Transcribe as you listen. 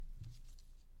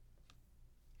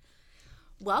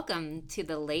Welcome to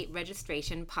the Late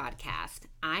Registration Podcast.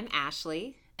 I'm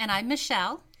Ashley. And I'm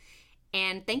Michelle.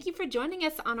 And thank you for joining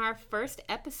us on our first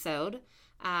episode.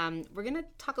 We're going to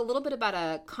talk a little bit about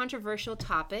a controversial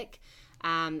topic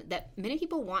that many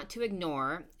people want to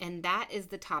ignore, and that is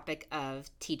the topic of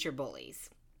teacher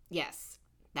bullies. Yes,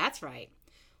 that's right.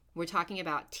 We're talking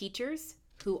about teachers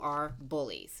who are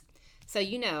bullies. So,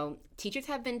 teachers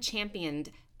have been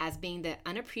championed as being the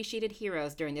unappreciated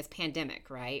heroes during this pandemic,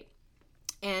 right?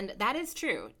 And that is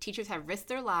true. Teachers have risked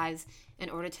their lives in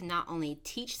order to not only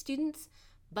teach students,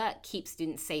 but keep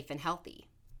students safe and healthy.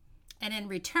 And in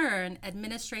return,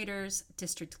 administrators,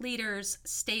 district leaders,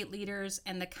 state leaders,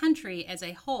 and the country as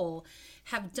a whole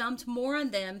have dumped more on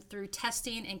them through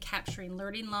testing and capturing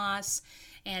learning loss.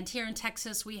 And here in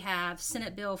Texas, we have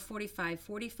Senate Bill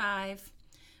 4545.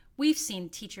 We've seen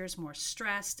teachers more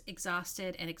stressed,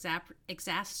 exhausted, and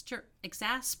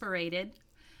exasperated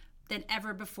than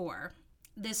ever before.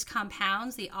 This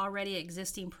compounds the already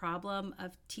existing problem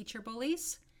of teacher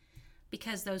bullies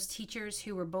because those teachers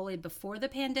who were bullied before the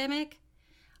pandemic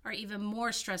are even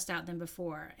more stressed out than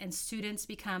before, and students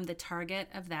become the target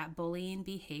of that bullying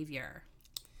behavior.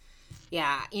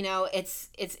 Yeah, it's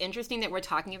interesting that we're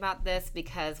talking about this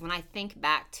because when I think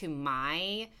back to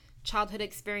my childhood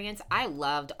experience, I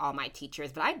loved all my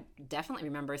teachers, but I definitely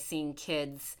remember seeing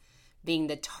kids being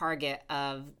the target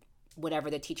of whatever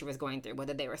the teacher was going through,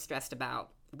 whether they were stressed about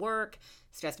work,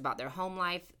 stressed about their home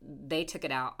life, they took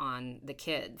it out on the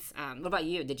kids. What about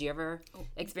you? Did you ever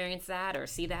experience that or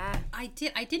see that? I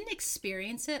did. I didn't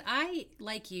experience it. I,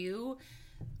 like you,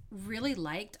 really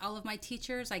liked all of my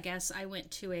teachers. I guess I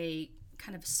went to a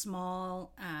kind of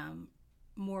small,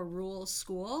 more rural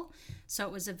school. So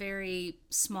it was a very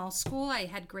small school. I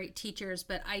had great teachers,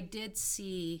 but I did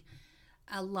see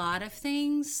a lot of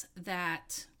things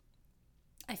that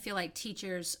I feel like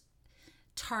teachers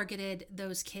targeted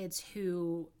those kids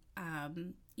who,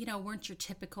 weren't your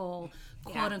typical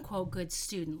quote unquote good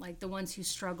student, like the ones who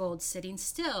struggled sitting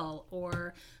still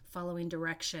or following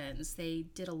directions. They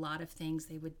did a lot of things.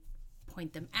 They would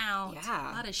point them out.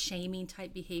 Yeah. A lot of shaming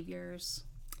type behaviors.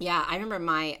 Yeah, I remember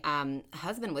my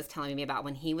husband was telling me about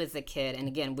when he was a kid. And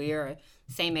again, we're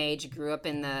same age, grew up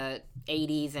in the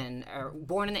 80s or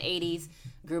born in the 80s,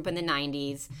 grew up in the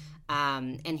 90s.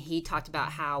 And he talked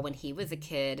about how when he was a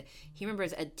kid, he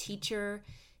remembers a teacher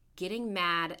getting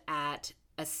mad at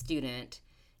a student,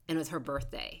 and it was her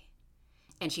birthday.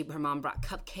 And her mom brought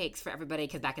cupcakes for everybody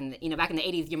because back in the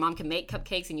 80s, your mom could make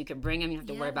cupcakes and you could bring them. You don't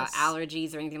have to worry about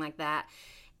allergies or anything like that.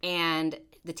 And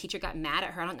the teacher got mad at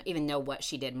her. I don't even know what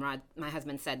she did. My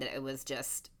husband said that it was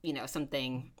just,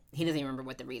 something, he doesn't even remember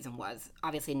what the reason was.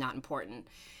 Obviously not important.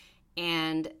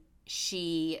 And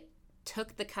she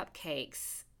took the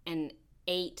cupcakes and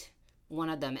ate one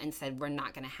of them and said, "We're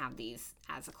not going to have these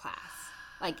as a class."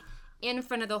 Like in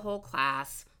front of the whole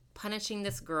class, punishing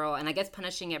this girl and I guess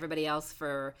punishing everybody else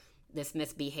for this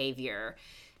misbehavior.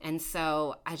 And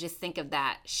so I just think of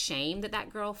that shame that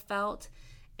girl felt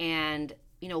and,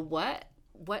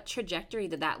 what trajectory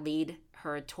did that lead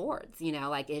her towards?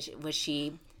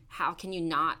 How can you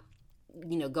not,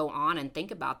 go on and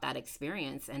think about that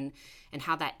experience and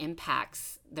how that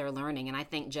impacts their learning? And I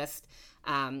think just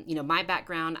my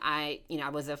background, I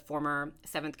was a former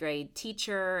 7th grade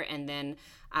teacher, and then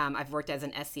I've worked as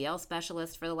an SEL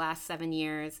specialist for the last 7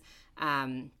 years.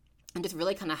 And just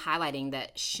really kind of highlighting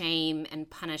that shame and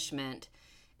punishment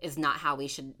is not how we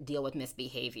should deal with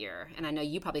misbehavior. And I know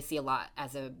you probably see a lot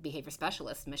as a behavior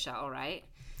specialist, Michelle, right?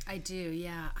 I do,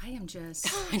 yeah. I am just...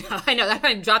 I know.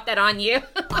 I dropped that on you.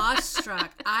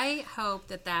 awestruck. I hope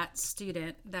that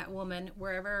student, that woman,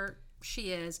 wherever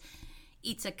she is,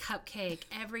 eats a cupcake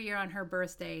every year on her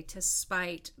birthday to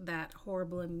spite that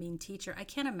horrible and mean teacher. I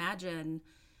can't imagine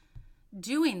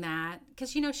doing that because,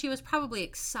 she was probably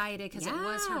excited because it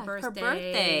was her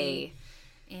birthday.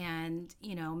 And,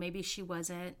 maybe she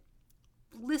wasn't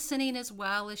listening as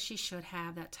well as she should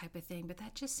have, that type of thing. But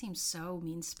that just seems so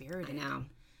mean-spirited.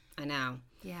 I know.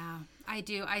 Yeah, I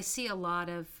do. I see a lot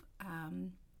of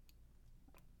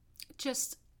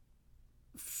just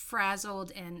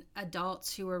frazzled and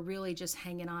adults who are really just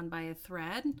hanging on by a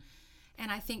thread.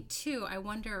 And I think, too, I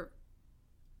wonder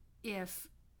if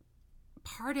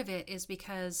part of it is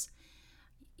because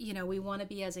we want to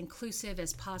be as inclusive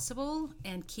as possible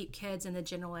and keep kids in the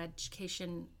general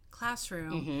education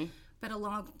classroom. Mm-hmm. But a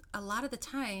lot of the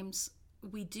times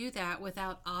we do that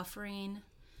without offering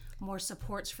more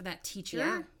supports for that teacher.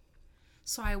 Yeah.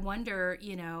 So I wonder,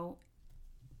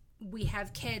 we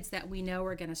have kids that we know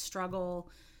are going to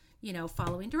struggle,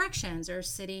 following directions or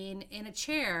sitting in a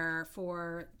chair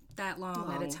for that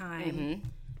long at a time. Mm-hmm.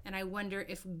 And I wonder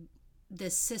if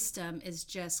this system is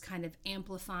just kind of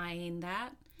amplifying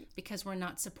that because we're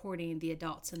not supporting the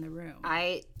adults in the room.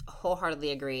 I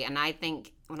wholeheartedly agree. And I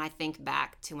think when I think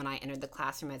back to when I entered the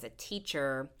classroom as a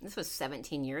teacher, this was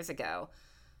 17 years ago,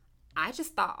 I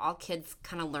just thought all kids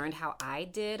kind of learned how I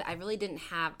did. I really didn't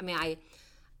have, I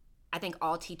think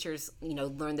all teachers,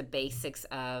 learn the basics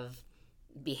of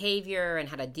behavior and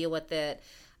how to deal with it.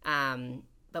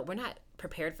 But we're not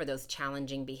prepared for those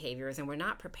challenging behaviors, and we're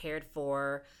not prepared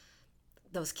for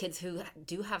those kids who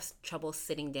do have trouble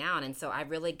sitting down. And so I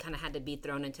really kind of had to be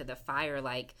thrown into the fire,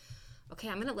 like, okay,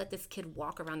 I'm going to let this kid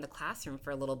walk around the classroom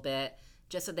for a little bit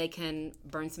just so they can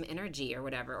burn some energy or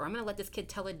whatever. Or I'm going to let this kid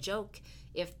tell a joke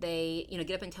if they,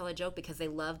 get up and tell a joke because they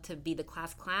love to be the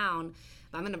class clown.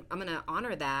 I'm going to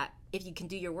honor that if you can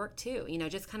do your work too.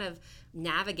 Just kind of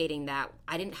navigating that.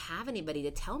 I didn't have anybody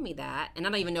to tell me that. And I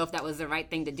don't even know if that was the right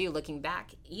thing to do looking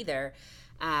back either.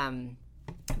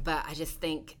 But I just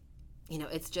think,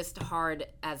 it's just hard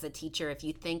as a teacher if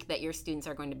you think that your students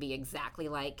are going to be exactly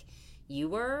like you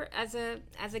were as a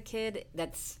kid.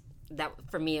 That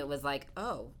for me, it was like,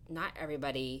 oh, not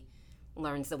everybody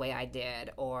learns the way I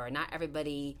did, or not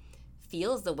everybody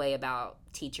feels the way about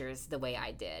teachers the way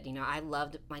I did. I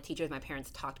loved my teachers. My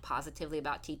parents talked positively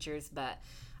about teachers, but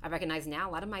I recognize now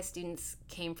a lot of my students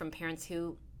came from parents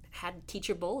who had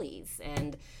teacher bullies,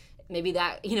 and maybe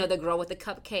that, the girl with the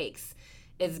cupcakes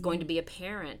is going to be a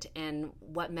parent, and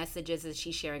what messages is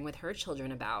she sharing with her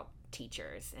children about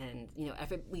teachers? And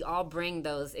we all bring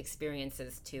those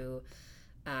experiences to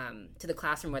the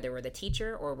classroom, whether we're the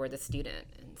teacher or we're the student.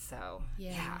 And so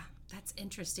yeah, that's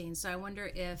interesting. So I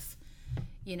wonder if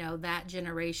that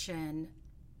generation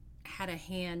had a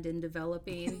hand in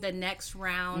developing the next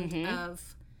round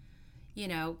of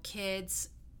kids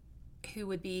who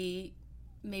would be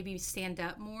maybe stand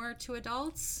up more to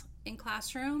adults in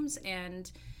classrooms.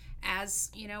 And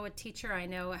as a teacher, I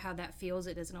know how that feels.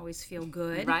 It doesn't always feel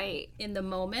good in the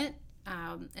moment,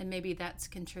 and maybe that's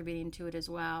contributing to it as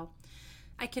well.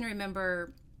 I can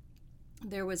remember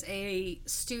there was a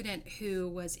student who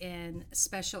was in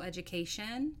special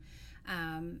education,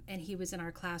 and he was in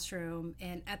our classroom.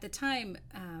 And at the time,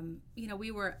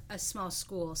 we were a small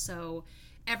school, so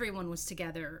everyone was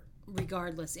together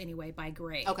regardless anyway by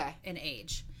grade and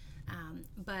age.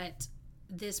 But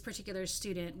this particular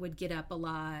student would get up a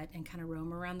lot and kind of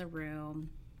roam around the room,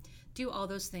 do all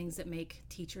those things that make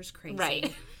teachers crazy.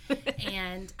 Right.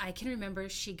 And I can remember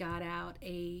she got out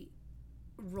a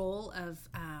roll of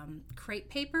crepe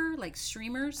paper, like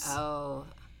streamers. Oh.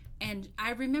 And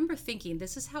I remember thinking,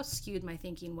 this is how skewed my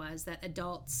thinking was, that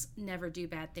adults never do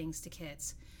bad things to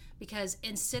kids. Because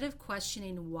instead of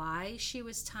questioning why she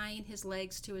was tying his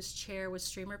legs to his chair with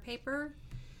streamer paper,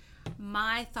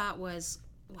 my thought was,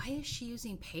 why is she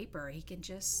using paper? He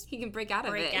can break out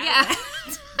of it. Yeah.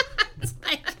 It's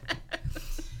like,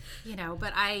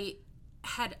 but I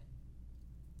had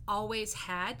always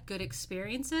had good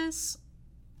experiences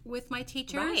with my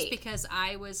teachers because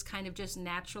I was kind of just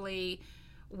naturally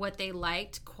what they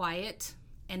liked, quiet,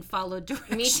 and followed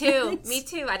directions. Me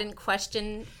too. I didn't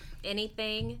question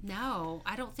anything. No,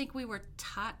 I don't think we were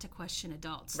taught to question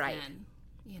adults then,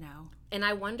 And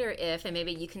I wonder if, and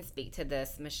maybe you can speak to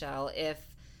this, Michelle, if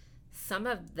some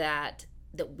of that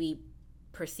we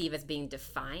perceive as being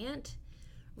defiant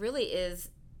really is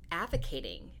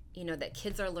advocating, that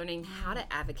kids are learning how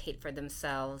to advocate for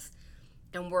themselves,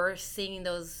 and we're seeing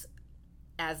those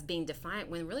as being defiant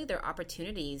when really they're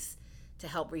opportunities to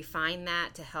help refine that,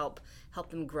 to help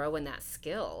them grow in that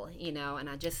skill, and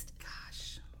I just...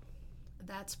 Gosh,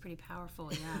 that's pretty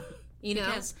powerful, yeah.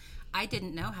 Because I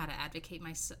didn't know how to advocate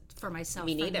for myself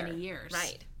for many years.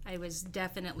 Right. I was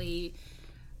definitely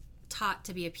taught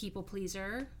to be a people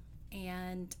pleaser,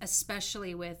 and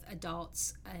especially with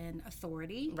adults in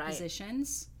authority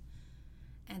positions.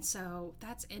 And so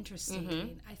that's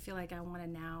interesting. I feel like I want to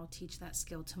now teach that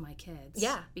skill to my kids.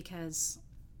 Yeah. Because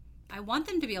I want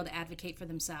them to be able to advocate for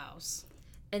themselves.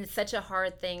 And it's such a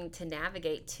hard thing to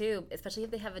navigate too, especially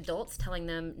if they have adults telling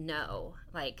them no,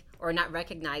 or not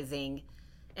recognizing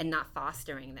and not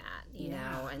fostering that, you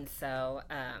know. And so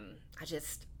I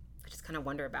just kind of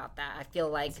wonder about that. I feel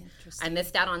like I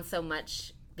missed out on so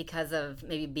much because of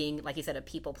maybe being, like you said, a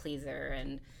people pleaser.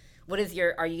 And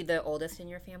are you the oldest in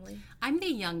your family? I'm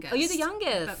the youngest. Oh, you're the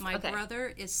youngest. But my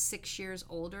brother is 6 years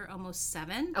older, almost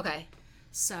 7. Okay.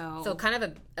 So kind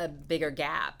of a bigger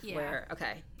gap. Yeah.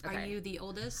 Okay. Are you the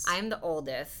oldest? I'm the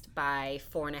oldest by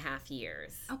 4.5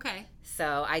 years. Okay.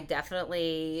 So I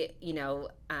definitely,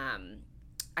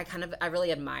 I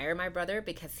really admire my brother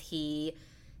because he,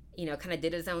 kind of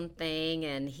did his own thing,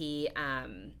 and he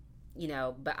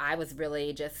but I was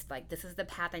really just like, this is the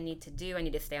path I need to do. I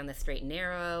need to stay on the straight and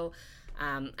narrow.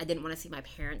 I didn't want to see my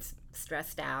parents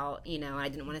stressed out, I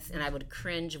didn't want to, and I would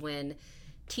cringe when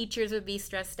teachers would be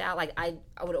stressed out. Like I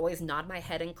would always nod my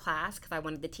head in class because I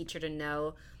wanted the teacher to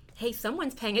know, hey,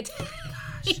 someone's paying attention.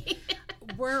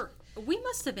 Gosh, we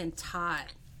must have been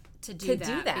taught to do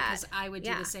that because I would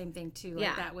do the same thing too.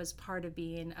 Like that was part of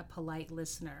being a polite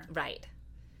listener. Right.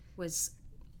 Was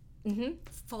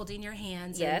folding your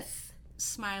hands and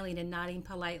smiling and nodding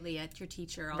politely at your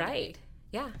teacher all right. day.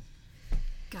 Yeah.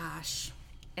 Gosh.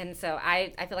 And so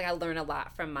I feel like I learn a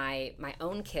lot from my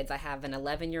own kids. I have an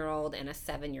 11-year-old and a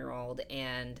 7-year-old,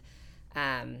 and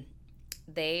I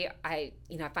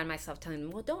find myself telling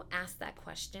them, well, don't ask that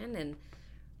question. And,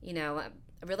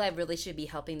 I really should be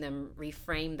helping them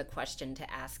reframe the question to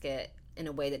ask it in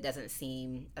a way that doesn't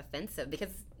seem offensive,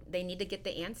 because they need to get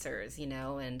the answers,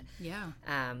 and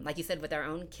like you said, with our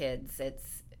own kids,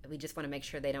 we just want to make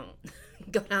sure they don't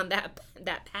go down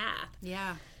that path.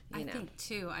 Yeah. I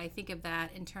think of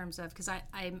that in terms of, because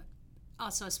I'm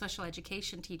also a special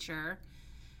education teacher,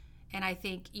 and I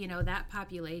think, that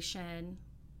population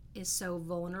is so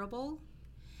vulnerable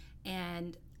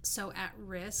and so at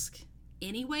risk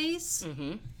anyways.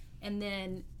 Mm-hmm. And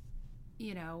then,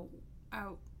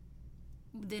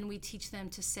 then we teach them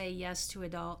to say yes to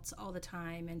adults all the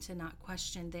time and to not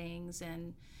question things.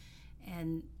 And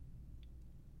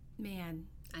man,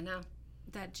 I know.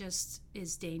 That just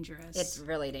is dangerous. It's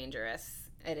really dangerous.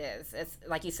 It is. It's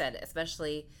like you said,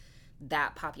 especially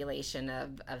that population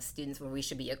of students where we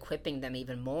should be equipping them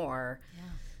even more. Yeah.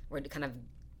 We're kind of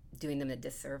doing them a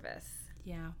disservice.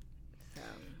 Yeah. So.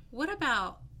 What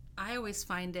about, I always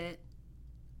find it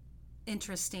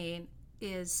interesting,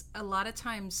 is a lot of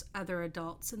times other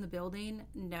adults in the building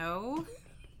know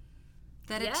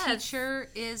that a teacher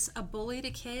is a bully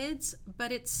to kids,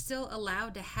 but it's still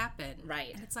allowed to happen.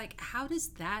 Right. And it's like, how does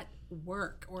that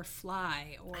work or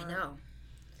fly? Or I know.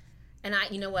 And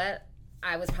you know what?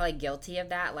 I was probably guilty of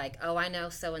that. Like, oh, I know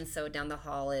so-and-so down the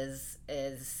hall is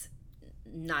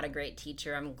not a great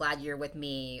teacher. I'm glad you're with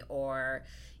me. Or,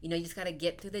 you just got to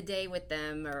get through the day with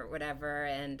them or whatever.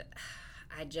 And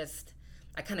I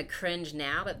kind of cringe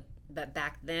now, but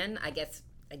back then, I guess,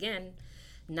 again,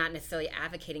 not necessarily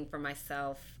advocating for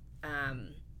myself.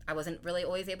 I wasn't really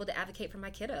always able to advocate for my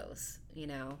kiddos,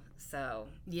 so.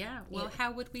 Yeah. Well,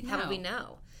 how would we know? How would we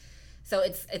know? So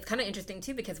it's kind of interesting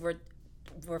too, because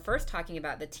we're first talking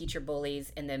about the teacher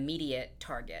bullies and the immediate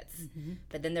targets,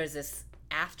 but then there's this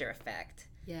after effect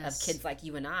of kids like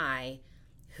you and I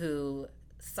who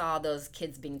saw those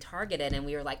kids being targeted, and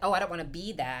we were like, oh, I don't want to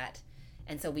be that.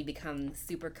 And so we become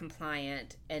super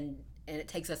compliant, and it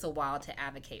takes us a while to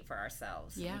advocate for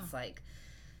ourselves. Yeah. And it's like,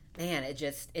 man, it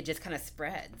just kind of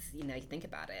spreads, you think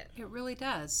about it. It really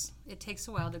does. It takes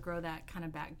a while to grow that kind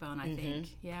of backbone, I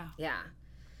think. Yeah. Yeah.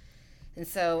 And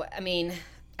so,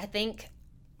 I think,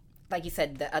 like you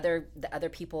said, the other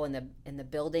people in the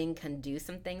building can do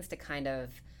some things to kind of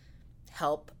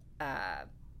help,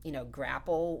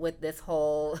 grapple with this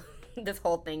whole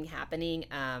thing happening.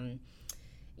 A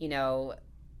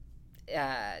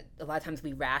lot of times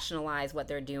we rationalize what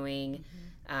they're doing,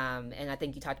 and I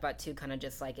think you talked about too, kind of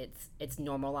just like it's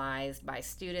normalized by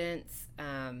students,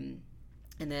 and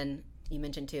then you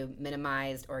mentioned too,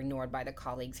 minimized or ignored by the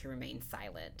colleagues who remain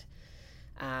silent.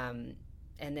 And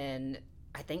then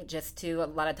I think just too, a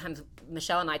lot of times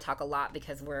Michelle and I talk a lot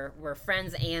because we're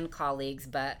friends and colleagues,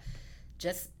 but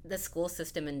just the school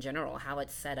system in general, how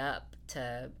it's set up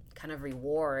to kind of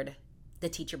reward the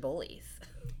teacher bullies.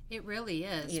 It really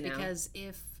is, because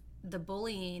if the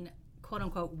bullying, quote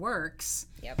unquote, works,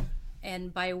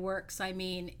 and by works I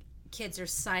mean kids are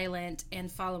silent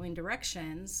and following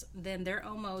directions, then they're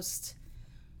almost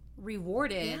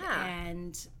rewarded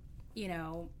and,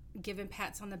 given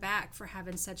pats on the back for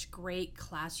having such great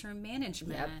classroom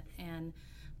management.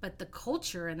 But the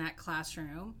culture in that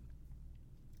classroom,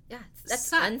 that's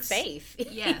sucks. Unsafe.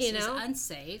 Yes, it's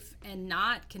unsafe and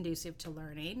not conducive to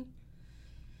learning.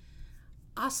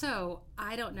 Also,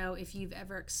 I don't know if you've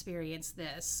ever experienced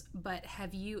this, but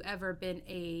have you ever been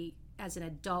as an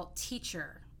adult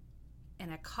teacher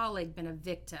and a colleague, been a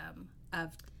victim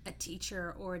of a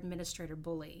teacher or administrator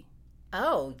bully?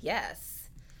 Oh, yes.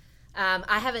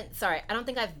 I don't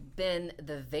think I've been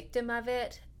the victim of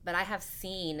it, but I have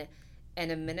seen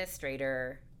an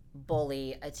administrator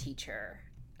bully a teacher,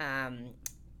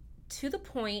 to the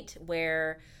point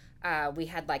where we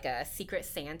had like a Secret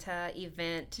Santa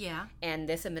event. Yeah. And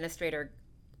this administrator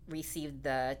received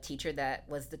the teacher that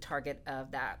was the target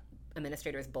of that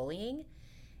administrator's bullying.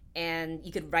 And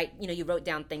you could write, you wrote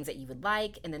down things that you would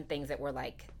like, and then things that were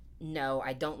like no,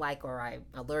 I don't like, or I'm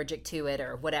allergic to it,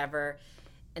 or whatever.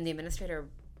 And the administrator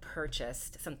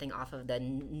purchased something off of the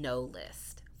no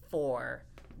list for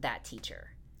that teacher.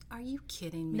 Are you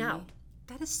kidding me? No.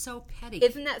 That is so petty.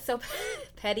 Isn't that so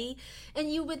petty?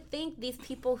 And you would think these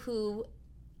people who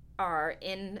are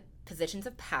in positions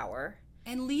of power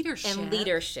and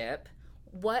leadership,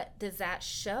 what does that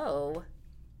show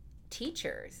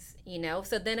teachers? You know,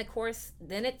 so then of course,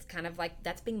 then it's kind of like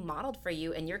that's being modeled for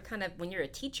you, and you're kind of, when you're a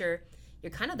teacher,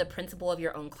 you're kind of the principal of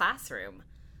your own classroom.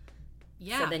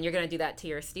 Yeah. So then you're going to do that to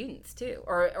your students too,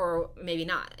 or maybe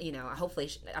not. You know, hopefully,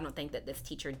 I don't think that this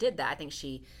teacher did that. I think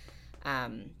she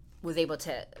was able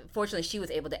to. Fortunately, she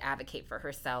was able to advocate for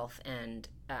herself and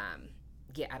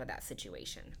get out of that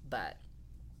situation. But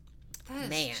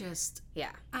that is just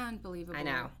unbelievable. I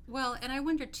know. Well, and I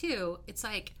wonder too. It's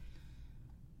like,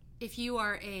 if you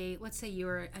are let's say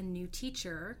you're a new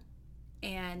teacher,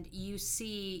 and you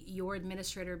see your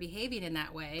administrator behaving in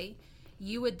that way,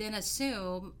 you would then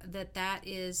assume that that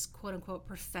is quote unquote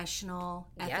professional,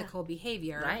 ethical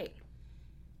behavior. Right.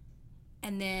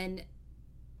 And then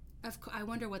I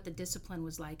wonder what the discipline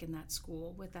was like in that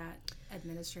school with that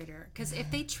administrator. Because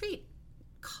if they treat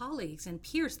colleagues and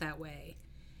peers that way,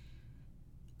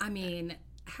 I mean,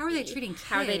 how are they treating kids?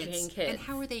 How are they treating kids? And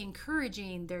how are they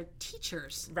encouraging their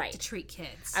teachers to treat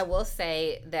kids? I will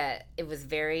say that it was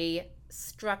very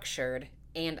structured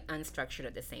and unstructured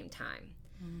at the same time.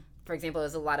 Mm. For example,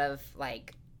 there's a lot of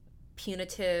like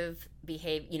punitive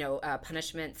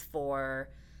punishments for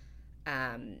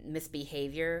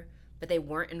misbehavior, but they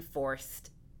weren't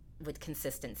enforced with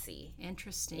consistency.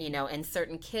 Interesting. You know, and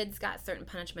certain kids got certain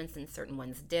punishments and certain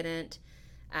ones didn't.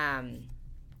 And,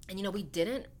 you know, we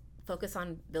didn't focus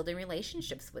on building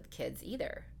relationships with kids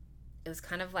either. It was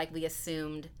kind of like we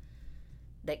assumed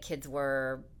that kids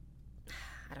were,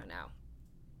 I don't know,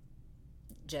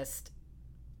 just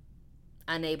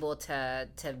unable to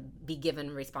be given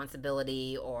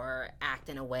responsibility or act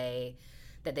in a way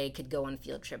that they could go on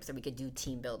field trips, or we could do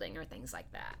team building or things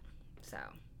like that. So,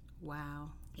 wow.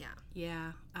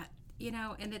 Yeah. You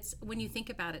know, and it's when you think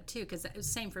about it too, because it was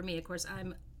the same for me. Of course,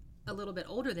 I'm a little bit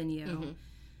older than you, mm-hmm.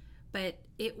 but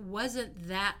it wasn't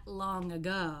that long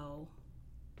ago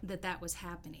that was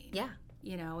happening. Yeah.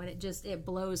 You know, and it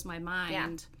blows my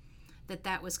mind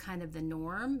that was kind of the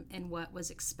norm and what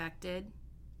was expected.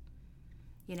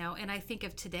 You know, and I think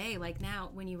of today, like now,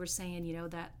 when you were saying, you know,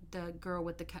 that the girl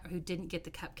with who didn't get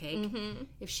the cupcake, mm-hmm.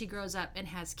 if she grows up and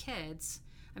has kids,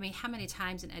 I mean, how many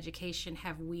times in education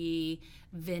have we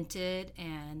vented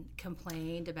and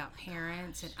complained about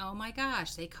parents and, oh my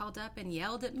gosh, they called up and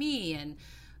yelled at me and,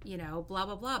 you know, blah,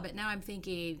 blah, blah. But now I'm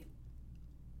thinking,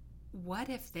 what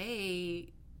if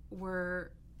they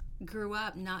grew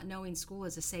up not knowing school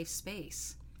is a safe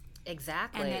space?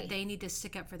 Exactly. And that they need to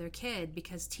stick up for their kid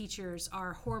because teachers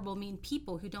are horrible, mean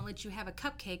people who don't let you have a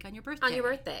cupcake on your birthday. On your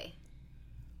birthday.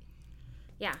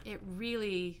 Yeah. It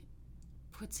really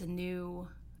puts a new,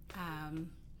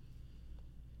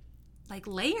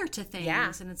 layer to things.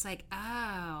 Yeah. And it's like,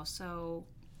 oh, so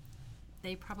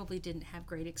they probably didn't have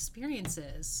great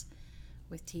experiences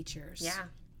with teachers. Yeah.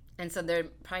 And so they're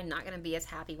probably not going to be as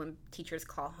happy when teachers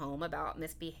call home about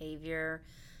misbehavior.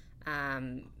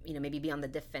 You know, maybe be on the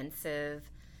defensive,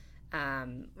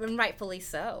 and rightfully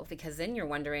so, because then you're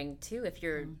wondering too, if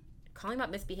you're calling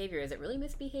about misbehavior, is it really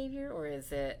misbehavior, or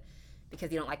is it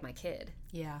because you don't like my kid?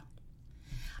 Yeah.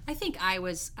 I think I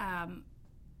was, I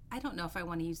don't know if I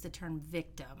want to use the term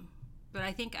victim, but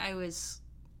I think I was,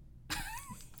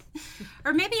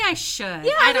 or maybe I should.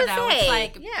 Yeah, I don't know. It's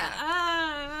like,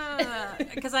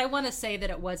 because I want to say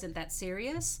that it wasn't that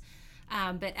serious.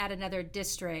 But at another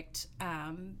district,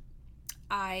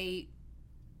 I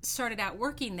started out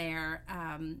working there,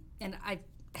 and I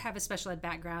have a special ed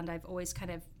background. I've always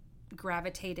kind of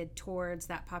gravitated towards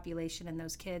that population and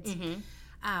those kids.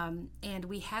 Mm-hmm. And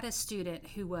we had a student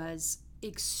who was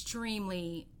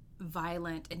extremely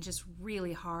violent and just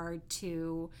really hard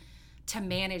to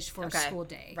manage for a school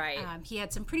day. Right. He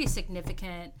had some pretty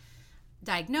significant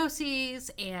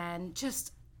diagnoses and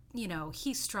just, you know,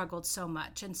 he struggled so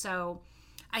much. And so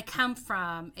I come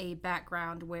from a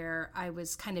background where I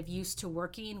was kind of used to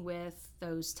working with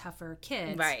those tougher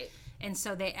kids. Right. And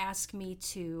so they asked me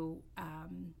to,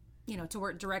 to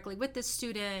work directly with this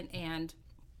student. And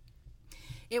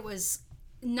it was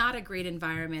not a great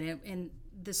environment. In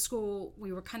the school,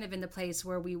 we were kind of in the place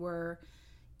where we were,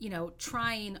 you know,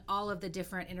 trying all of the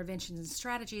different interventions and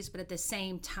strategies, but at the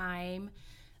same time,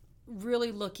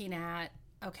 really looking at,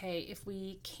 okay, if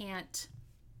we can't,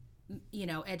 you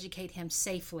know, educate him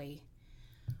safely,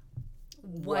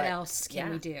 what else can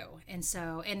we do? And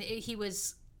so, he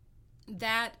was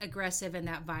that aggressive and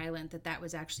that violent that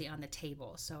was actually on the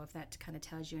table. So if that kind of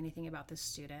tells you anything about this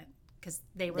student, because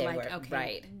they were okay,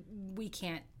 right. we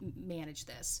can't manage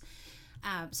this.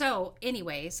 So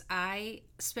anyways, I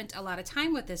spent a lot of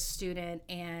time with this student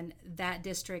and that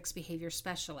district's behavior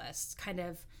specialists kind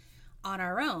of on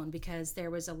our own, because there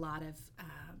was a lot of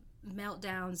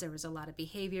meltdowns, there was a lot of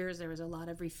behaviors, there was a lot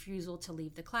of refusal to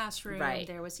leave the classroom. Right.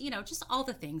 There was, just all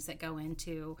the things that go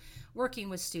into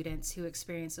working with students who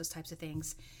experience those types of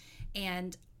things.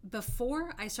 And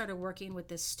before I started working with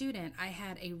this student, I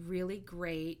had a really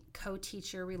great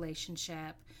co-teacher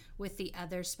relationship with the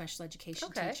other special education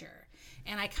teacher.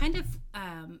 And I kind of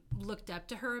looked up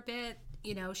to her a bit.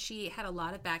 She had a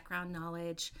lot of background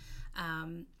knowledge.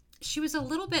 She was a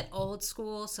little bit old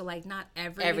school, so like not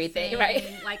everything right?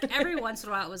 Like every once in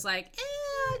a while, it was like,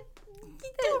 you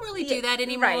don't really do that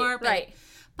anymore. Right.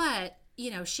 But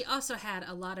she also had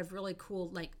a lot of really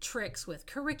cool like tricks with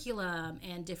curriculum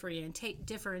and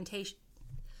differentiation.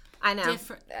 I know.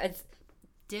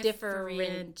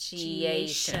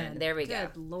 Differentiation. There we go.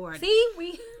 Good Lord. See,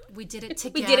 we did it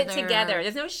together. We did it together.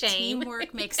 There's no shame.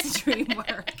 Teamwork makes the dream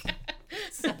work.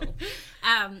 So,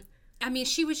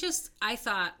 she was just, I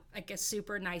thought, like a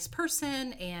super nice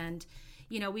person. And,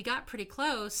 we got pretty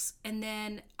close. And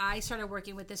then I started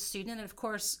working with this student. And of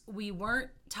course, we weren't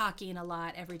talking a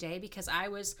lot every day because I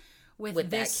was with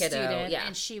this that kiddo, student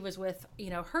and she was with,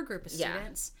 her group of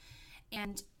students. Yeah.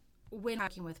 And when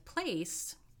working with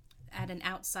Place at an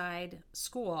outside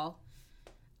school,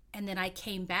 and then I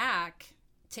came back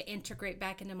to integrate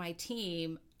back into my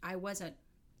team, I wasn't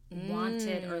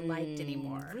wanted or liked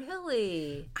anymore.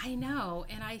 Really? I know.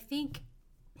 And I think,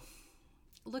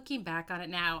 looking back on it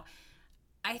now,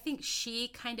 I think she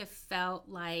kind of felt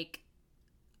like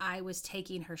I was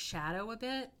taking her shadow a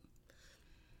bit,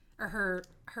 or her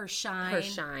shine. Her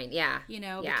shine, yeah.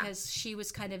 Because she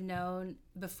was kind of known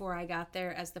before I got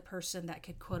there as the person that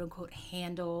could quote unquote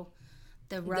handle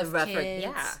the rougher kids.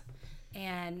 Yeah.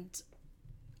 And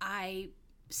I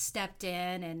stepped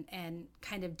in and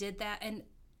kind of did that. And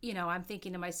I'm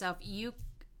thinking to myself, you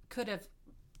could have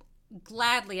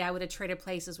gladly, I would have traded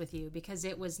places with you, because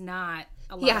it was not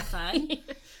a lot of fun.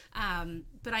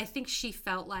 But I think she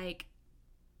felt like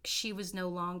she was no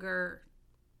longer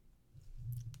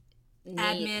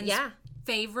admin's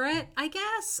favorite, I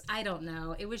guess. I don't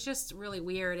know. It was just really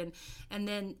weird. And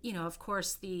then, of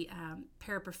course, the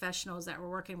paraprofessionals that were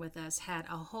working with us had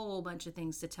a whole bunch of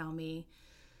things to tell me,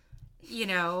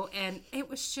 and it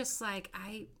was just like,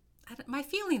 my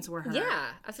feelings were hurt.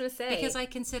 Yeah, I was going to say. Because I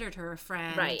considered her a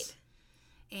friend. Right.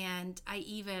 And I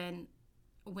even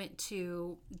went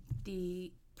to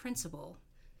the principal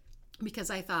because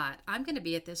I thought, I'm going to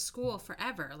be at this school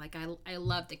forever. Like, I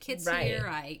love the kids here.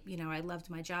 I loved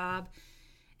my job.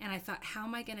 And I thought, how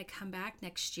am I going to come back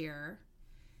next year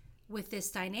with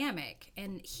this dynamic?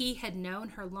 And he had known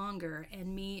her longer,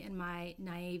 and me and my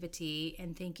naivety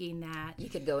and thinking that you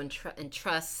could go and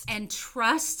trust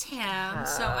him.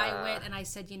 So I went and I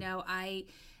said, I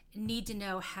need to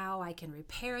know how I can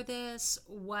repair this.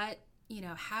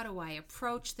 How do I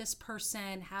approach this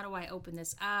person? How do I open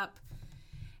this up?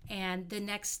 And the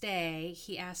next day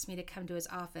he asked me to come to his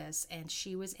office, and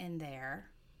she was in there.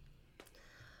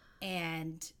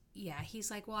 And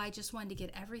he's like, well, I just wanted to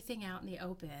get everything out in the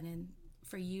open and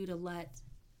for you to let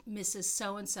Mrs.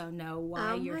 So-and-so know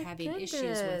why you're having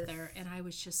issues with her. And I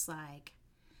was just like,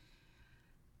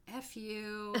 F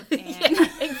you. And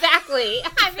exactly.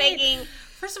 I'm thinking,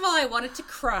 first of all, I wanted to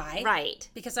cry. Right.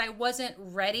 Because I wasn't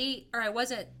ready, or I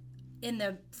wasn't in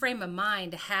the frame of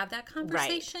mind to have that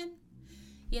conversation. Right.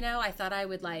 I thought I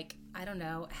would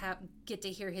get to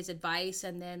hear his advice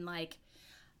and then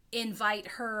invite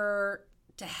her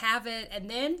to have it and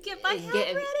then get my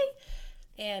head ready.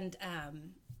 And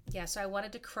so I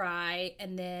wanted to cry,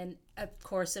 and then of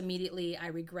course immediately I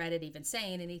regretted even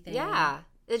saying anything. Yeah.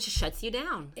 It just shuts you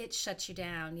down. It shuts you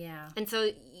down, yeah. And so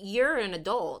you're an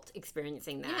adult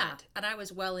experiencing that. Yeah, and I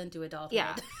was well into adulthood.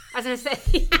 Yeah, I was going to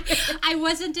say. I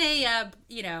wasn't a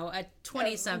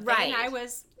 20-something. Right. I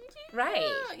was... Right.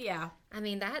 Yeah. I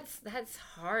mean, that's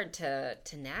hard to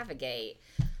navigate.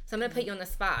 So I'm going to put you on the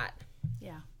spot.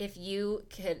 Yeah. If you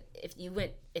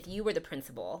were the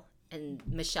principal and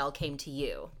Michelle came to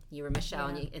you, you were Michelle,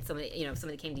 and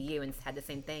somebody came to you and had the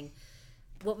same thing,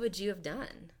 what would you have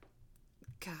done?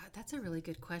 God, that's a really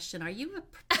good question. Are you a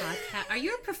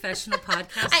professional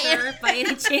podcaster by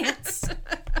any chance?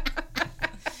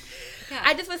 Yeah.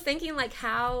 I just was thinking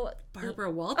how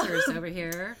Barbara Walters over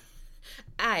here.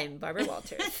 I'm Barbara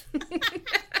Walters.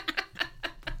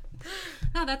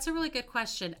 No, that's a really good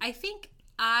question. I think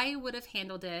I would have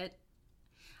handled it.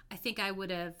 I think I would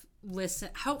have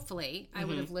listened. Hopefully, I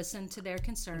would have listened to their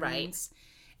concerns. Right.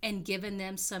 And given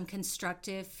them some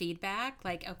constructive feedback,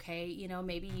 like, okay, you know,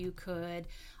 maybe you could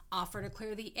offer to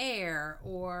clear the air,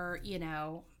 or, you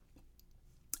know,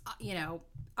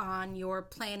 on your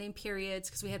planning periods,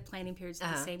 because we had planning periods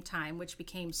at the same time, which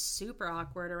became super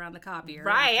awkward around the copier.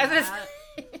 Right.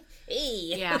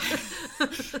 Yeah.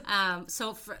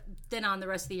 So then on the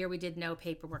rest of the year, we did no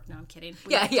paperwork. No, I'm kidding.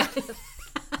 Yeah.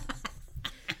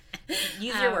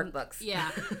 Use your workbooks.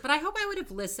 Yeah. But I hope I would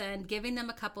have listened, giving them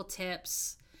a couple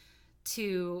tips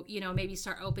to, you know, maybe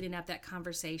start opening up that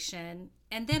conversation.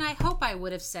 And then I hope I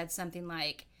would have said something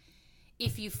like,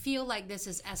 if you feel like this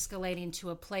is escalating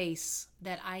to a place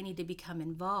that I need to become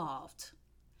involved,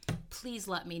 please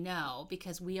let me know,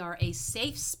 because we are a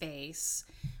safe space.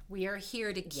 We are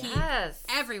here to keep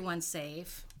everyone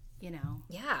safe, you know.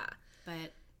 Yeah.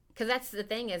 But because that's the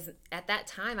thing is, at that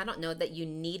time, I don't know that you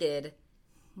needed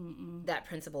that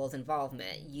principal's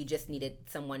involvement. You just needed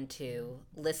someone to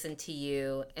listen to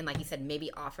you and, like you said, maybe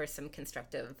offer some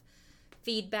constructive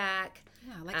feedback.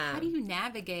 Yeah, like how do you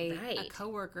navigate a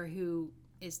coworker who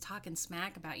is talking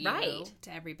smack about you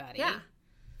to everybody? Yeah.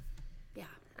 Yeah.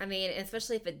 I mean,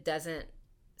 especially if it doesn't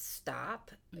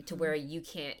stop to where you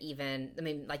can't even, I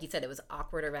mean, like you said, it was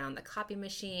awkward around the copy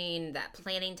machine, that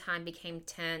planning time became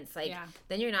tense. Like,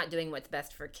 then you're not doing what's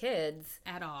best for kids.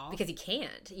 At all. Because you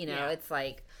can't, you know, it's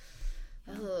like,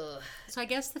 ugh. So I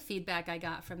guess the feedback I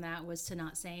got from that was to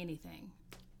not say anything.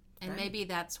 And maybe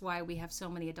that's why we have so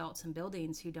many adults in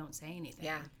buildings who don't say anything.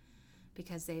 Yeah.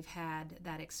 Because they've had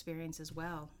that experience as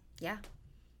well. Yeah.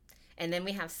 And then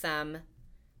we have some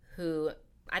who,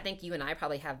 I think you and I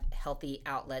probably have healthy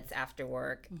outlets after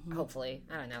work. Hopefully.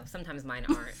 I don't know. Sometimes mine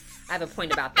aren't. I have a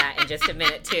point about that in just a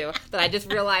minute too, that I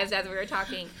just realized as we were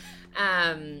talking.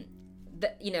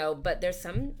 You know, but there's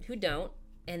some who don't,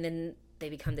 and then they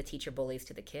become the teacher bullies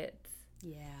to the kids.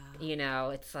 Yeah. You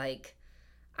know, it's like,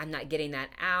 I'm not getting that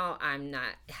out. I'm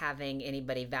not having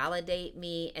anybody validate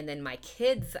me. And then my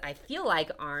kids, I feel like,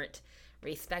 aren't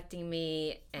respecting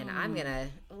me. And I'm going to,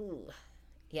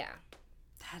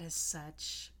 That is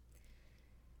such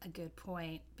a good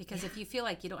point. Because if you feel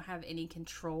like you don't have any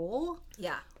control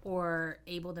or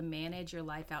able to manage your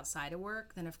life outside of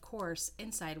work, then of course,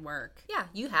 inside work. Yeah,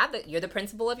 you have it. You're the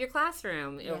principal of your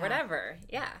classroom or whatever.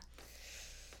 Yeah.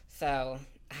 So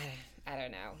I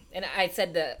don't know. And I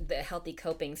said the healthy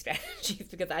coping strategies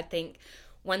because I think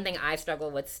one thing I struggle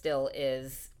with still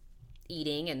is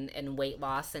eating and weight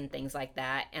loss and things like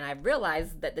that. And I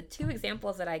realized that the two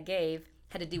examples that I gave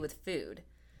had to do with food.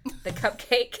 The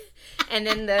cupcake and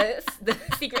then the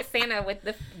Secret Santa with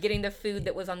the getting the food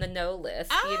that was on the no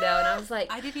list, you know. And I was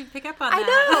like, I didn't even pick up on that.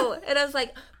 I know. And I was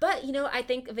like, but, you know, I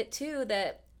think of it too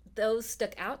that those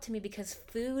stuck out to me because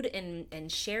food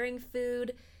and sharing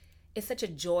food is such a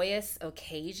joyous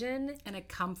occasion and a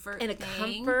comfort and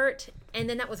and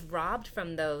then that was robbed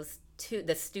from those two,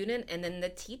 the student and then the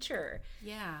teacher.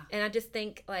 And I just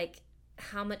think like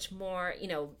how much more, you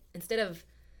know, instead of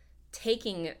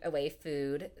taking away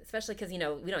food, especially because, you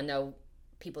know, we don't know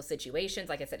people's situations,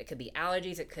 like I said, it could be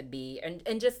allergies, it could be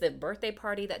and just the birthday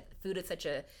party, that food is such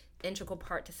a integral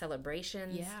part to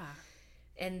celebrations.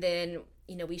 And then,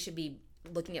 you know, we should be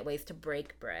looking at ways to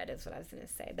break bread is what I was going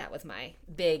to say. That was my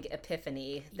big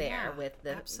epiphany there with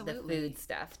the food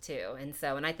stuff too. And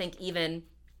so, and I think even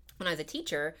when I was a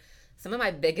teacher, some of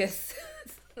my biggest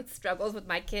struggles with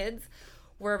my kids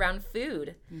were around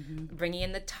food, bringing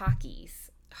in the Takis.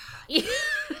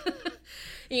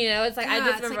 You know, it's like, I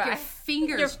just remember like your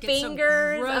fingers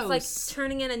so I was like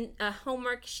turning in a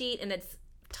homework sheet and it's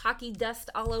Taki dust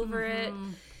all over it.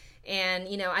 And,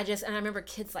 you know, I remember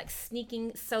kids like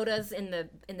sneaking sodas in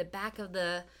the back of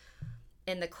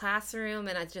in the classroom.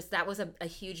 And that was a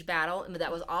huge battle. And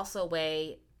that was also a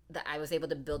way that I was able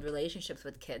to build relationships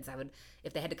with kids. I would,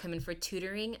 if they had to come in for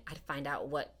tutoring, I'd find out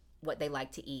what they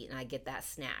like to eat and I'd get that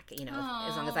snack, you know,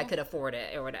 as long as I could afford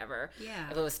it or whatever.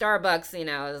 If it was Starbucks, you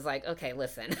know, it was like, okay,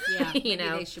 listen, you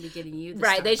know, they should be getting you the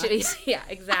right. Starbucks. They should be. Yeah,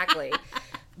 exactly.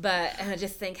 But I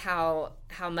just think how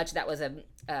much that was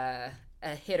a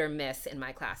hit or miss in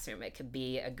my classroom. It could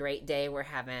be a great day. We're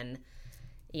having,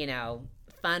 you know,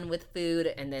 fun with food.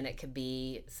 And then it could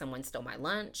be someone stole my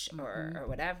lunch or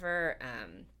whatever.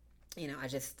 You know,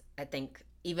 I think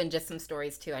even just some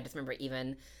stories too. I just remember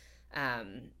even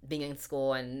being in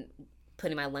school and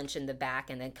putting my lunch in the back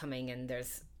and then coming and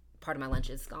there's part of my lunch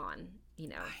is gone, you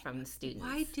know, from students.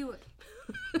 Why do it?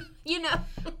 You know,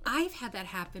 I've had that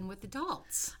happen with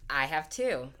adults. I have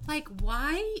too. Like,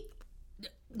 why?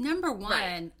 Number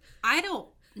one, I don't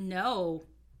know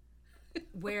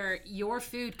where your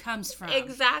food comes from.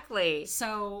 Exactly.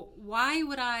 So why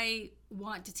would I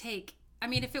want to take, I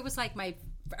mean, if it was like like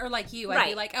you, I'd Right.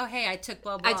 be like, oh, hey, I took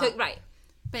blah, blah. Right.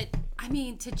 But, I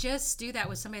mean, to just do that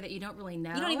with somebody that you don't really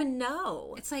know. You don't even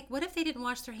know. It's like, what if they didn't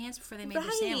wash their hands before they made their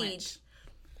Right. sandwich?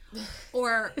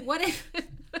 Or what if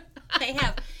they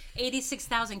have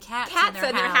 86,000 cats in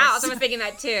their house? I was thinking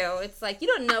that too. It's like, you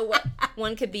don't know what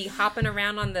one could be hopping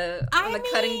around on the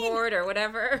cutting board or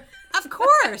whatever. Of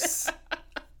course.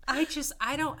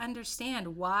 I don't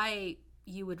understand why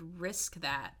you would risk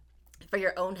that. For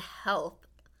your own health.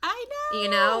 I know. You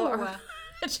know? Or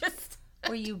just...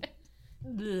 Or you...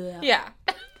 Bleh. Yeah.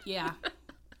 Yeah.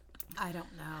 I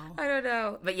don't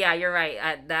know. But yeah, you're right.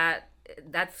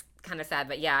 That's kind of sad.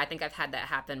 But yeah, I think I've had that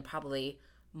happen probably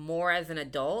more as an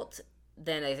adult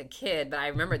than as a kid. But I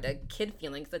remember the kid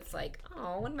feelings. It's like,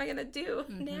 oh, what am I going to do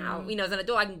now? You know, as an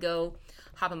adult, I can go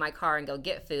hop in my car and go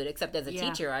get food. Except as a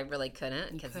teacher, I really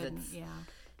couldn't. Because it's,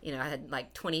 you know, I had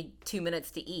like 22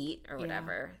 minutes to eat or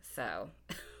whatever. So.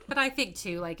 But I think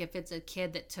too, like if it's a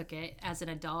kid that took it as an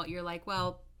adult, you're like,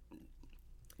 well,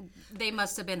 they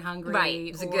must have been hungry,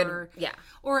 right?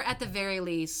 Or at the very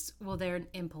least, well, they're in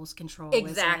impulse control,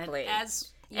 exactly.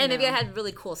 And maybe I had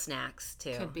really cool snacks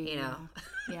too. Could be, you know.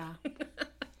 Yeah.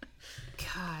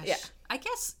 Gosh. Yeah. I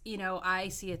guess I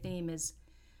see a theme is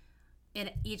in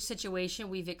each situation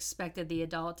we've expected the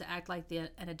adult to act like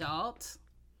an adult,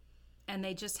 and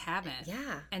they just haven't.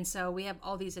 Yeah. And so we have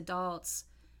all these adults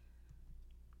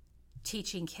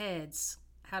teaching kids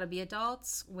how to be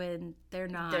adults when they're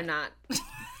not.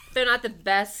 They're not the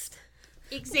best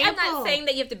example. I'm not saying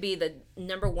that you have to be the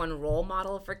number one role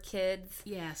model for kids.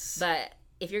 Yes. But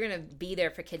if you're going to be there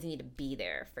for kids, you need to be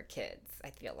there for kids, I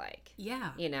feel like.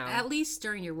 Yeah. You know. At least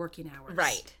during your working hours.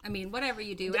 Right. I mean, whatever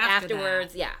you do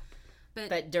afterwards, that. yeah.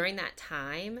 But during that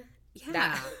time.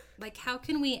 Yeah. Like, how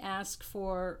can we ask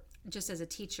for, just as a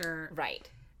teacher. Right.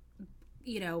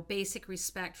 You know, basic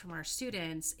respect from our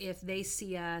students if they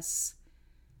see us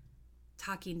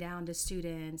talking down to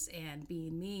students and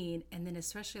being mean, and then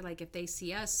especially like if they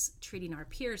see us treating our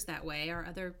peers that way, our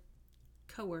other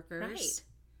coworkers. Right.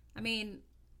 I mean,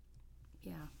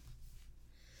 yeah.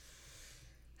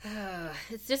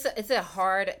 It's a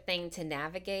hard thing to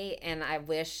navigate, and I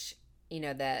wish, you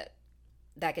know, that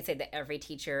I could say that every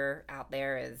teacher out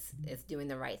there is doing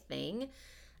the right thing.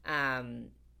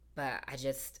 But I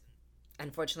just,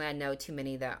 unfortunately, I know too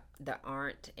many that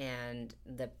aren't, and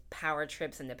the power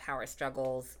trips and the power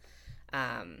struggles,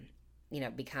 you know,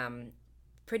 become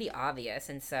pretty obvious.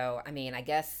 And so, I mean, I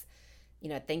guess, you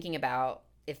know, thinking about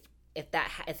if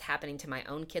that is happening to my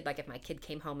own kid, like if my kid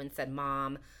came home and said,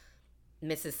 Mom,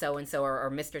 Mrs. So-and-so or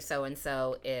Mr.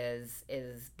 So-and-so is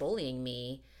bullying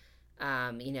me,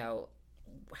 you know,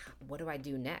 what do I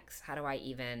do next? How do I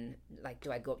even, like,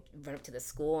 do I go run up to the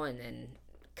school and then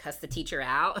cuss the teacher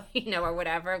out, you know, or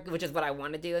whatever, which is what I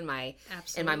want to do in my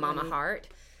mama heart,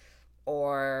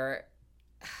 or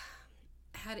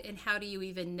how do you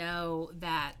even know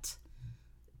that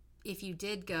if you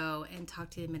did go and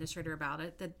talk to the administrator about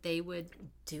it, that they would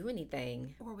do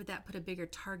anything, or would that put a bigger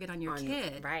target on your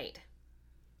kid? Right.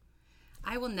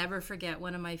 I will never forget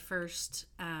one of my first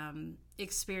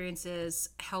experiences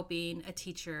helping a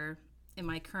teacher in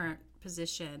my current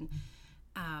position,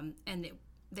 and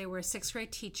they were a 6th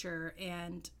grade teacher,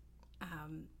 and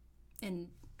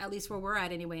at least where we're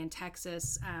at anyway in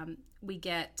Texas,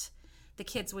 the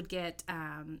kids would get,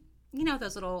 you know,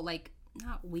 those little, like,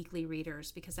 not weekly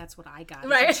readers, because that's what I got.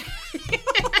 Right.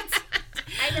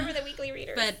 I remember the weekly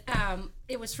readers. But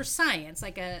it was for science,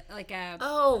 like a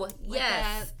oh,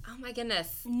 yes. Oh my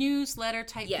goodness. Newsletter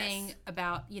type thing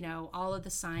about, you know, all of the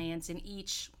science, and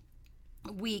each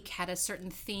week had a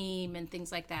certain theme and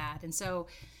things like that. And so,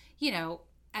 you know,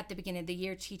 at the beginning of the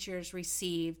year, teachers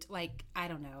received, like, I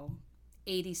don't know,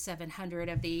 8,700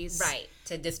 of these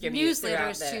to distribute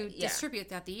newsletters distribute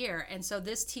throughout the year. And so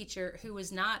this teacher, who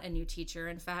was not a new teacher,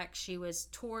 in fact, she was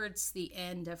towards the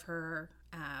end of her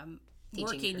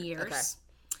working years.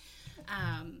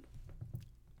 Okay.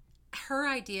 Her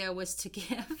idea was to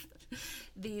give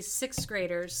these 6th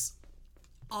graders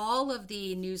all of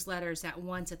the newsletters at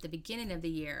once at the beginning of the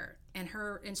year. And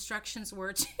her instructions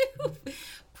were to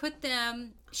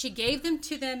she gave them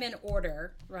to them in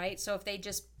order, right? So if they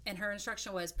and her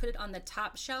instruction was, put it on the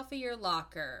top shelf of your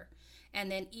locker,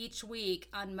 and then each week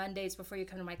on Mondays before you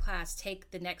come to my class,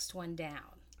 take the next one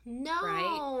down. No.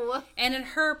 Right? And in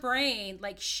her brain,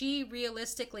 like, she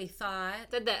realistically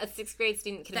thought that a 6th grade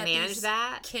student could manage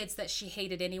that. Kids that she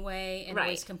hated anyway and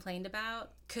always complained about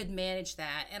could manage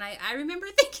that. And I remember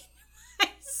thinking to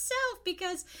myself,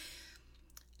 because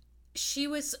she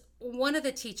was one of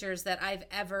the teachers that I've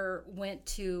ever went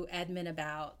to admin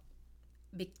about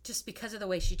just because of the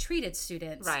way she treated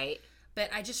students. Right. But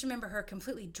I just remember her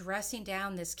completely dressing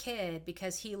down this kid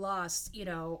because he lost,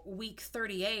 week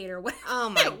 38 or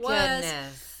whatever it was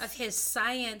of his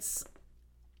science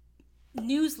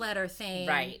newsletter thing.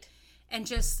 Right. And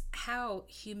just how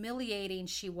humiliating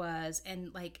she was,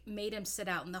 and like made him sit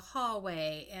out in the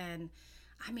hallway. And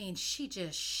I mean, she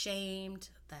just shamed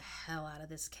the hell out of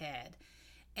this kid.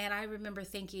 And I remember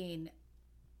thinking,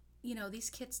 these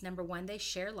kids, number one, they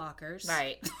share lockers.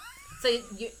 Right. So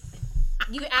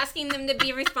you asking them to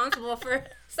be responsible for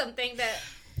something that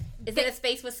is in a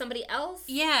space with somebody else?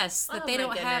 Yes, that they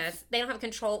don't have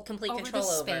complete control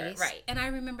over. Right. And I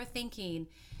remember thinking,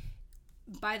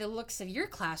 by the looks of your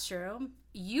classroom,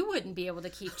 you wouldn't be able to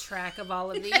keep track of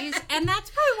all of these. And that's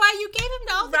probably why you gave them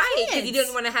to all the kids. Right, because you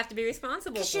didn't want to have to be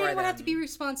responsible for them. She didn't want to have to be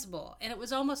responsible. And it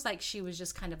was almost like she was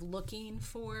just kind of looking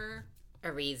for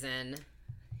a reason.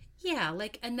 Yeah,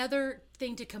 like another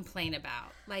thing to complain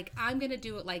about. Like, I'm going to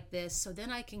do it like this, so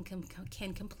then I can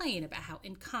complain about how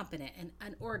incompetent and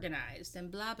unorganized and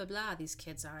blah, blah, blah these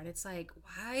kids are. And it's like,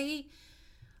 why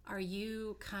are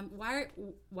you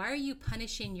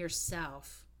punishing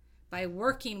yourself by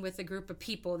working with a group of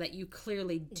people that you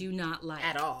clearly do not like?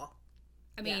 At all.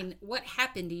 I mean, what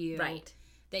happened to you? Right.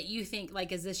 That you think,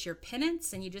 like, is this your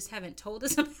penance and you just haven't told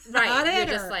us about it? Right. You're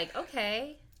just like,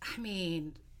 okay. I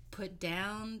mean, put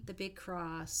down the big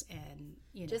cross and,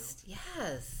 Just,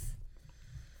 yes.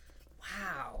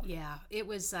 Wow. Yeah. It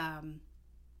was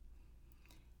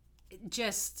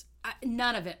just,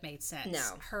 none of it made sense.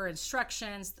 No. Her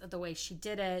instructions, the way she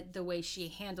did it, the way she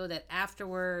handled it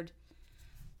afterward,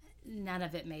 none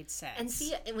of it made sense. And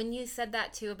see, when you said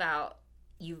that, too, about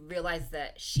you realized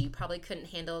that she probably couldn't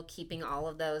handle keeping all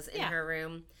of those in her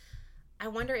room, I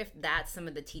wonder if that's some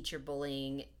of the teacher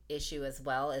bullying issue as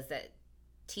well, is that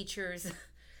teachers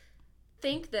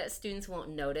think that students won't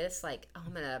notice, like, oh,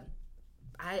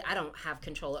 I don't have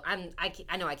control. I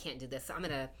know I can't do this, so I'm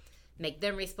going to make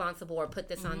them responsible or put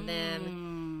this on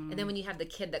them. And then when you have the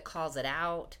kid that calls it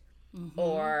out,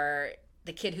 or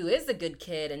the kid who is a good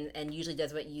kid and usually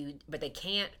does but they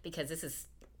can't because this is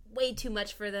way too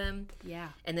much for them. Yeah.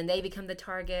 And then they become the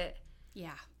target.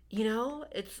 Yeah.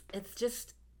 It's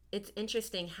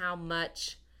interesting how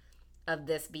much of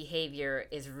this behavior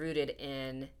is rooted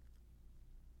in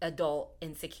adult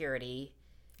insecurity.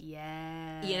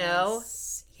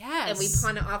 Yes. Yes. And we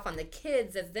pawn it off on the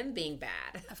kids as them being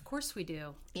bad. Of course we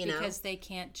do. Because they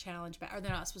can't challenge back, or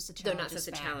they're not supposed to challenge They're not supposed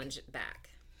to challenge it back.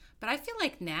 But I feel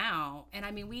like now, and I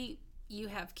mean, you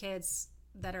have kids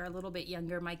that are a little bit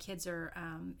younger. My kids are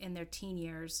in their teen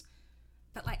years.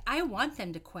 But, like, I want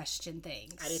them to question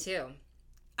things. I do too.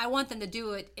 I want them to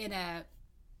do it in a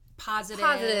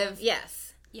positive,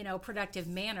 yes, productive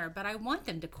manner, but I want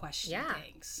them to question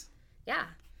things. Yeah.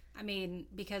 I mean,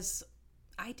 because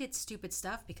I did stupid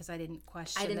stuff because I didn't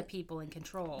question the people in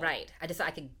control. Right. I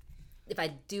could, if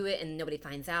I do it and nobody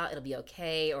finds out, it'll be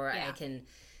okay, or I can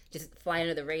just fly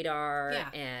under the radar. Yeah.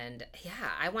 And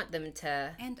I want them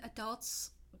to. And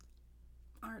adults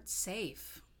aren't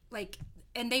safe. Like,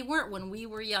 and they weren't when we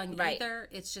were young either.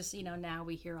 It's just, now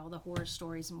we hear all the horror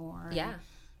stories more. Yeah.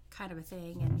 Kind of a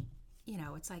thing. And,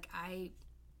 it's like, I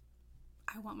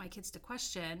want my kids to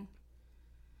question.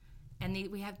 And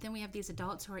we have these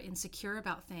adults who are insecure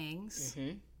about things.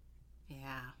 Mm-hmm.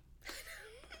 Yeah.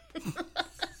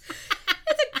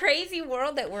 It's a crazy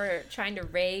world that we're trying to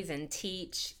raise and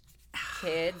teach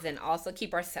kids and also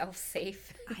keep ourselves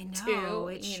safe. I know.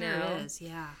 It sure is.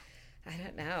 Yeah. I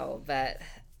don't know, but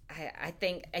I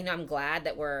think, I'm glad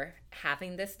that we're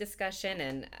having this discussion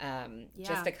and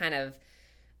just to kind of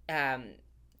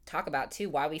talk about, too,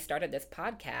 why we started this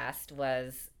podcast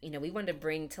was, we wanted to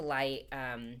bring to light,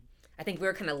 I think we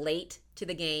were kind of late to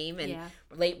the game, and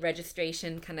late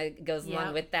registration kind of goes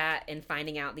along with that, and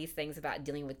finding out these things about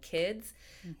dealing with kids.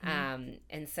 Mm-hmm.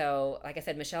 And so, like I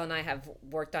said, Michelle and I have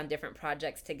worked on different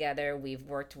projects together. We've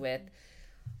worked with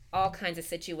all kinds of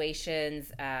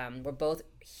situations. We're both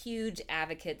huge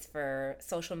advocates for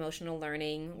social emotional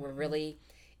learning. We're really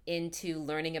into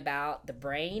learning about the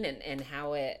brain and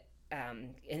how it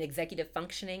and executive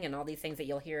functioning and all these things that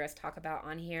you'll hear us talk about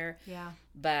on here. Yeah.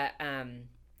 But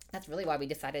that's really why we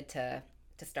decided to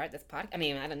start this podcast. I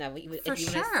mean, I don't know if you want to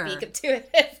speak up to it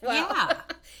as well. Yeah.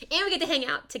 And we get to hang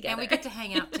out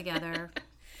together.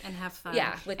 And have fun.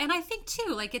 Yeah. And I think,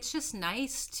 too, like, it's just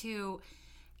nice to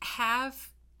have,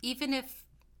 even if,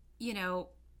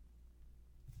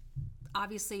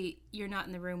 obviously you're not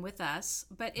in the room with us,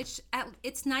 but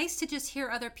it's nice to just hear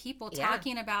other people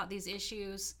talking about these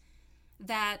issues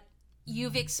that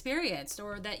you've experienced,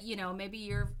 or that, you know, maybe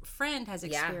your friend has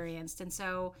experienced. And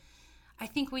so I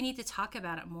think we need to talk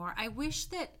about it more. I wish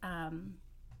that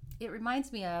it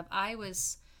reminds me of, I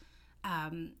was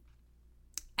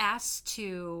asked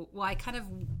to, well, I kind of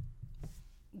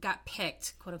got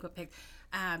picked, quote unquote picked.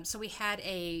 So we had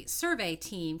a survey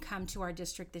team come to our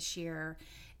district this year,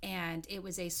 and it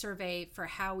was a survey for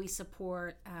how we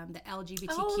support the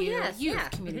LGBTQ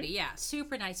youth community. Mm-hmm. Yeah,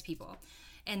 super nice people.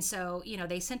 And so, you know,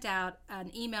 they sent out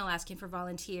an email asking for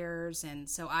volunteers, and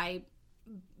so I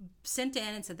sent in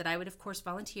and said that I would, of course,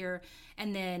 volunteer.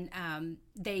 And then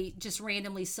they just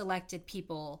randomly selected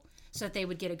people so that they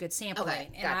would get a good sampling. Okay,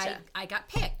 gotcha. And I got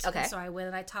picked. Okay. And so I went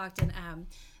and I talked, and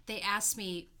they asked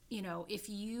me, you know, if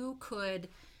you could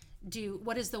do,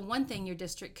 what is the one thing your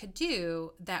district could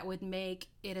do that would make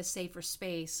it a safer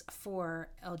space for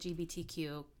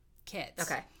LGBTQ kids?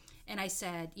 Okay. And I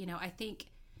said, you know, I think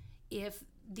if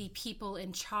the people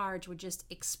in charge would just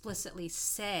explicitly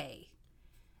say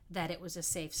that it was a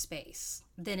safe space,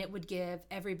 then it would give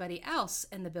everybody else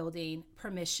in the building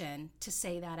permission to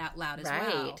say that out loud as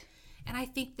well. And I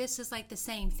think this is like the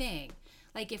same thing.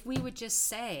 Like, if we would just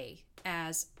say,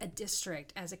 as a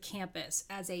district, as a campus,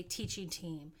 as a teaching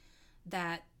team,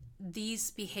 that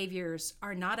these behaviors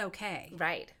are not okay.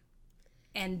 Right.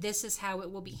 And this is how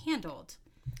it will be handled.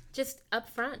 Just up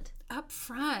front. Up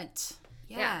front.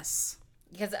 Yes. Yeah.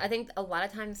 Because I think a lot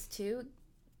of times, too,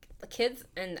 kids,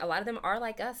 and a lot of them are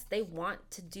like us, they want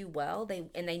to do well,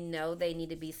 and they know they need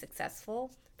to be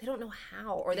successful. They don't know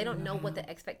how, or they don't know what the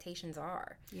expectations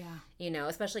are. Yeah. You know,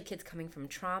 especially kids coming from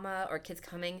trauma, or kids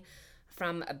coming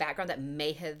from a background that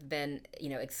may have been, you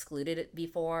know, excluded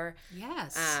before.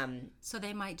 Yes. So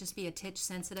they might just be a titch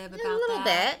sensitive about that. A little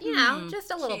bit, you know,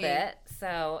 just a little bit.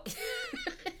 So,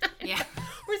 yeah.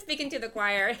 We're speaking to the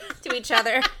choir, to each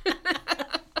other.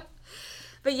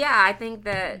 But yeah, I think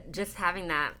that just having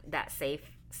that safe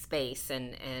space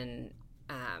and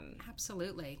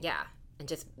absolutely. Yeah. And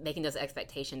just making those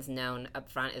expectations known up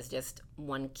front is just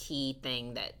one key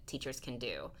thing that teachers can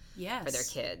do for their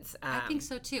kids. I think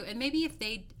so too. And maybe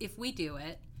if we do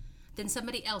it, then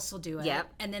somebody else will do it.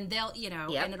 Yep. And then they'll, you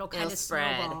know, and it'll kind of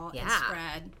snowball and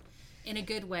spread in a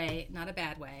good way, not a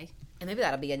bad way. And maybe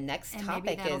that'll be a next topic.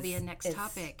 Maybe that'll be a next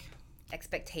topic.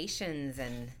 Expectations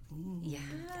and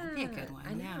that'd be a good one.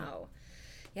 I know.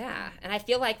 Yeah. And I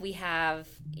feel like we have,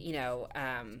 you know,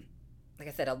 like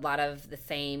I said, a lot of the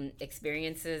same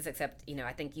experiences, except, you know,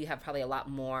 I think you have probably a lot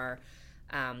more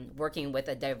working with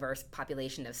a diverse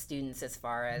population of students as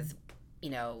far as,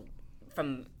 you know,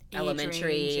 from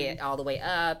elementary all the way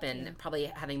up, and probably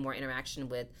having more interaction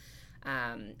with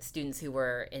students who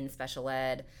were in special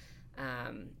ed.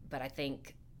 But I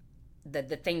think the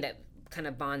thing that kind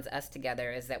of bonds us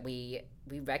together is that we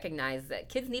recognize that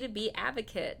kids need to be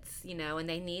advocates, you know, and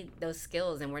they need those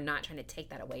skills, and we're not trying to take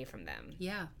that away from them.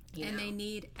 Yeah. And they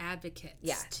need advocates.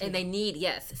 Yeah. Too. And they need,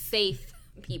 safe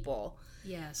people.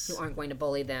 Yes. Who aren't going to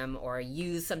bully them or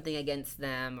use something against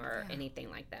them or anything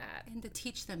like that. And to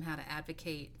teach them how to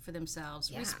advocate for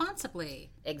themselves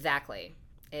responsibly. Exactly.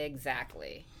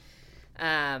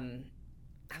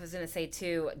 I was going to say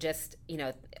too, just, you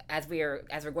know, as we're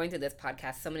going through this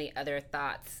podcast, so many other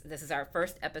thoughts. This is our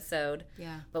first episode.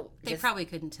 Yeah. But they probably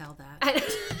couldn't tell that.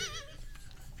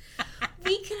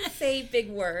 We can say big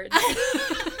words.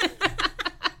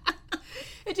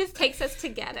 It just takes us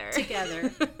together.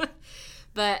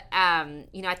 But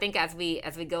you know, I think as we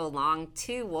go along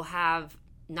too, we'll have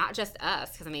not just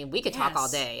us, because I mean, we could talk all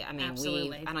day. I mean,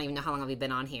 absolutely. I don't even know how long we've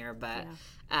been on here, but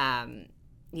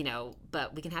you know,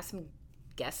 but we can have some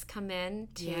guests come in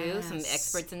too, some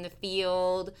experts in the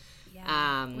field.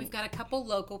 Yeah. We've got a couple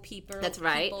local people. That's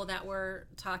right. People that we're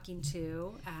talking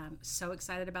to. So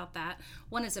excited about that.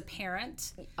 One is a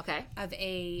parent of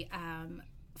a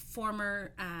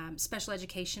former special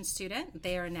education student.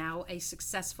 They are now a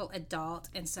successful adult,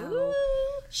 and so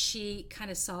she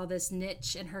kind of saw this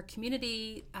niche in her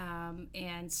community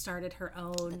and started her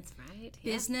own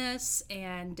business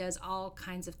and does all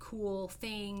kinds of cool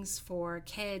things for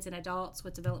kids and adults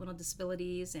with developmental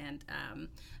disabilities and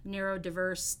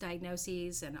neurodiverse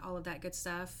diagnoses and all of that good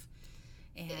stuff.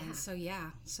 And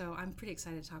so I'm pretty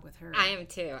excited to talk with her. I am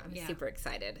too. I'm super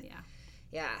excited.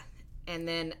 Yeah. And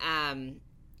then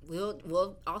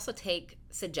we'll also take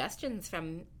suggestions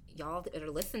from y'all that are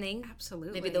listening.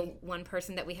 Absolutely. Maybe the one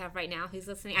person that we have right now who's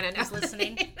listening. I don't know. Who's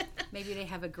listening. Maybe they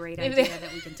have a great idea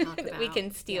that we can talk about. That we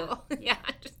can steal. Yeah.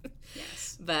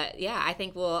 Yes. But yeah, I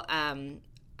think we'll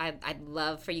I'd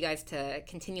love for you guys to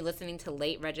continue listening to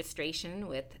Late Registration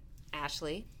with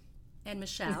Ashley and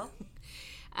Michelle.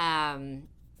 But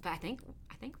I think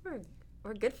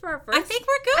we're good for our first. I think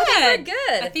we're good. I think we're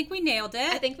good. I think we nailed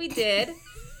it. I think we did.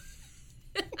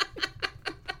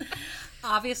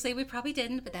 Obviously, we probably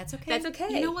didn't, but that's okay. That's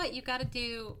okay. You know what? You got to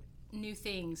do new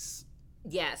things.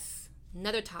 Yes.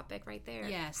 Another topic right there.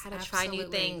 Yes, how to try new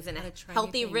things and try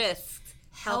healthy new things. risks.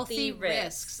 Healthy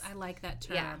risks. I like that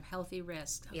term. Yeah. Healthy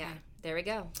risks. Okay. Yeah. There we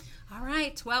go. All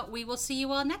right. Well, we will see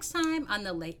you all next time on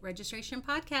the Late Registration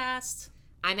Podcast.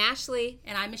 I'm Ashley.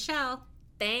 And I'm Michelle.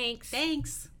 Thanks.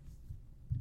 Thanks.